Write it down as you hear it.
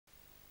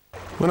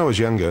When I was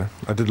younger,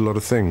 I did a lot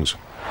of things.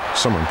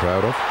 Some I'm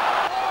proud of.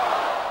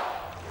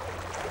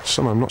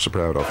 Some I'm not so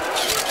proud of.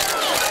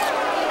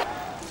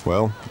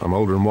 Well, I'm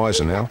older and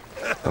wiser now,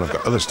 and I've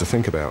got others to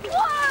think about.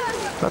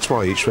 That's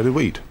why I eat shredded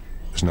wheat.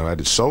 There's no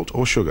added salt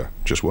or sugar,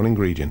 just one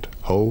ingredient,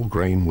 whole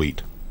grain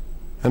wheat.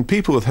 And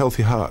people with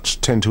healthy hearts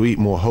tend to eat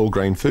more whole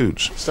grain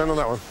foods. Stand on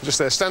that one. Just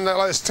there. Stand out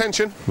like this.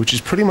 Attention. Which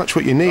is pretty much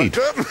what you need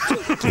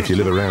if you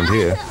live around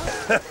here.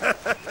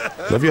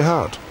 Love your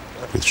heart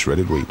with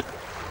shredded wheat.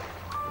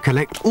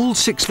 Collect all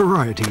 6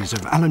 varieties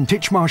of Alan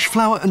Titchmarsh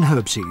flour and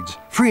herb seeds,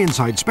 free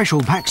inside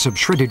special packs of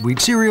shredded wheat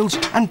cereals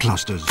and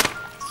clusters.